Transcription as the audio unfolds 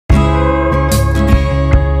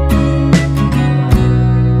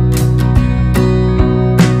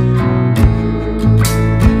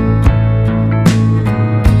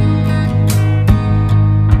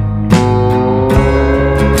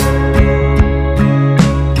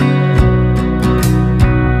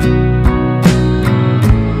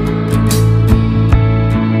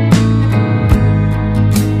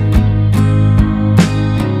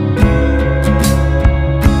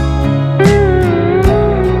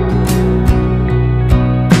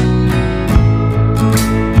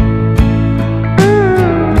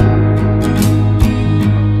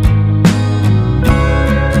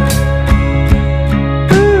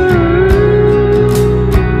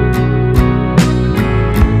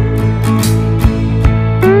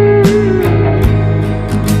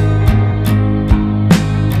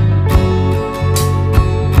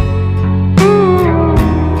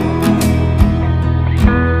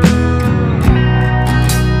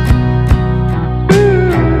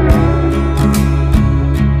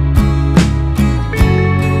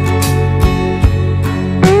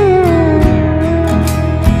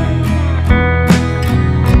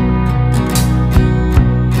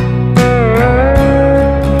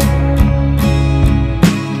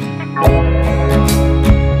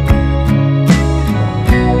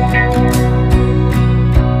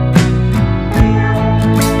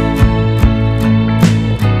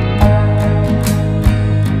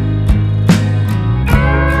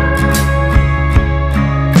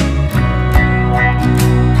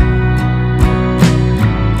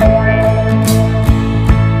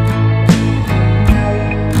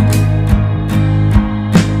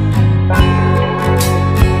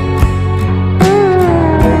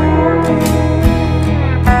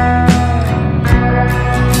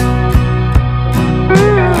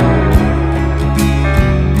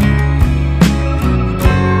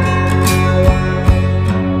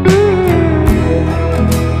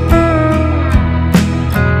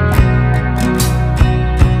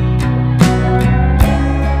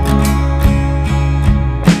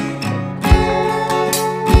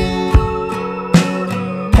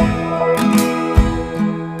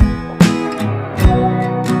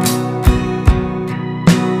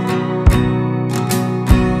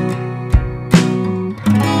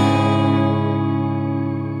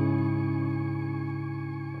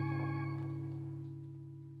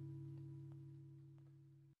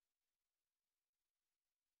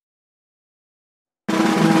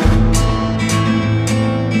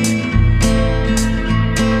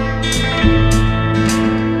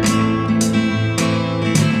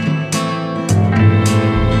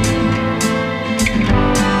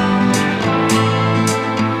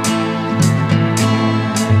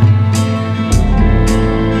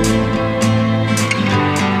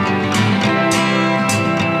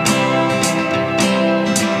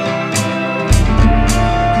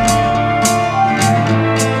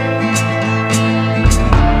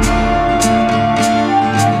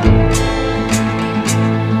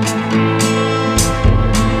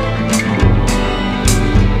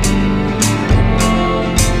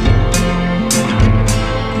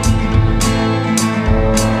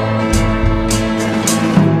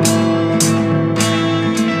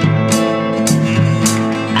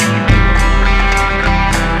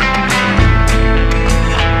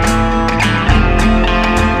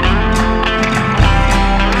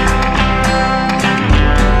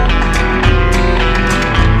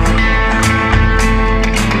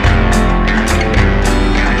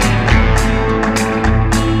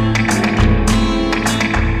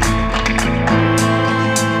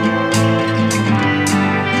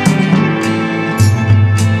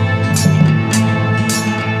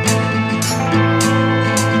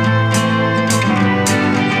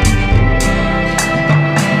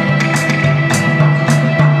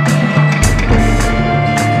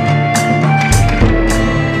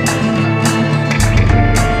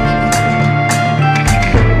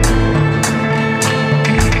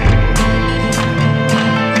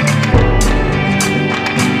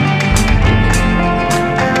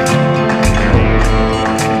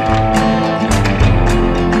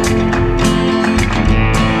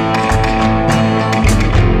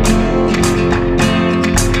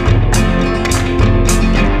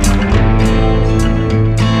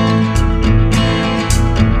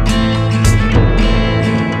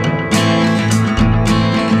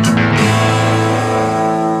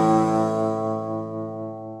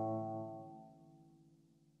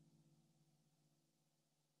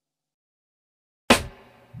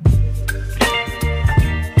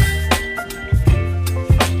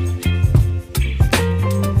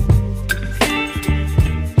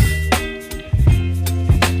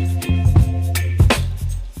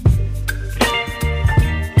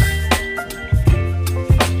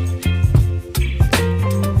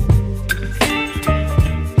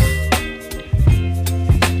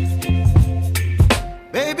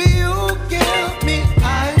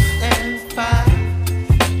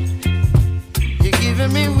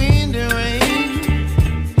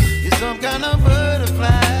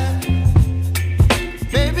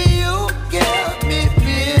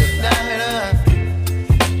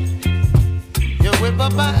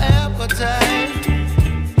up my appetite.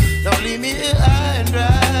 Don't leave me here high and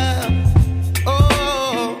dry.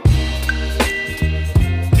 Oh,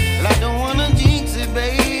 well, I don't wanna jinx it,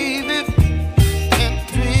 baby, and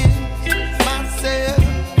twist myself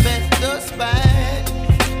at the spine.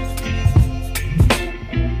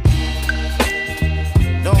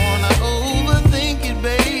 Don't wanna overthink it,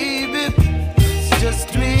 baby. It's just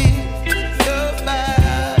twist your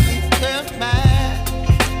body and mine.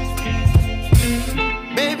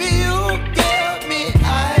 Baby, you give me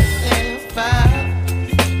ice and fire.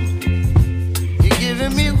 You're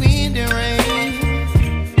giving me wind and rain.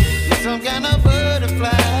 You're some kind of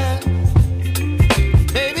butterfly.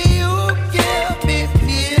 Baby, you give me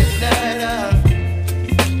midnight hour.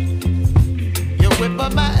 You whip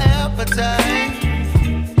up my appetite.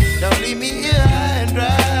 Don't leave me here high and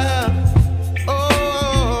dry.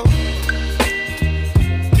 Oh,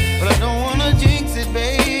 but I don't wanna jinx it,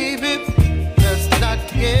 baby. Let's not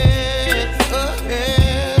get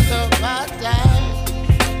ahead of my time.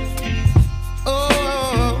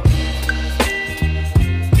 Oh,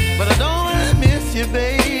 but I don't wanna miss you,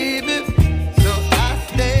 baby. So I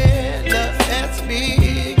stand up and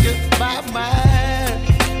speak my mind.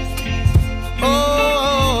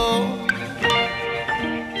 Oh.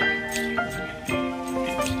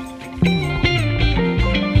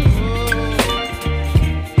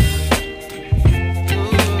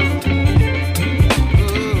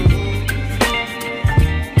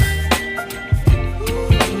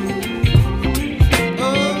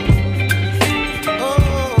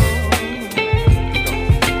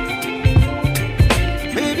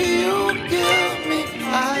 Baby, you give me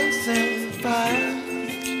ice and fire.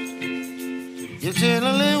 You're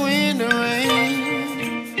channeling wind and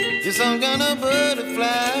rain. You're some kind of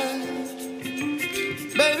butterfly.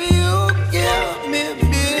 Baby, you give me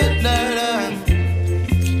midnight hour.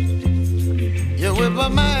 You whip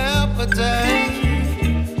up my appetite.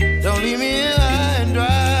 Don't leave me here high and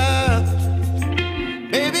dry.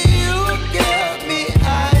 Baby, you give me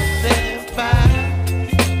ice and fire.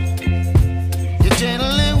 You're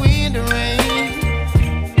channeling wind and rain.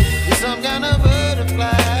 You're some kind of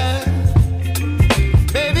butterfly.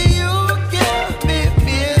 Baby, you give me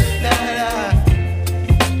midnight hour.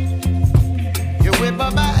 You whip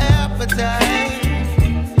up my appetite.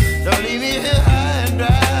 Don't leave me here high and dry.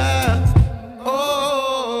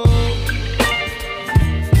 Oh,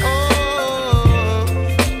 oh,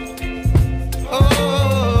 oh,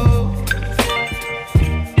 oh,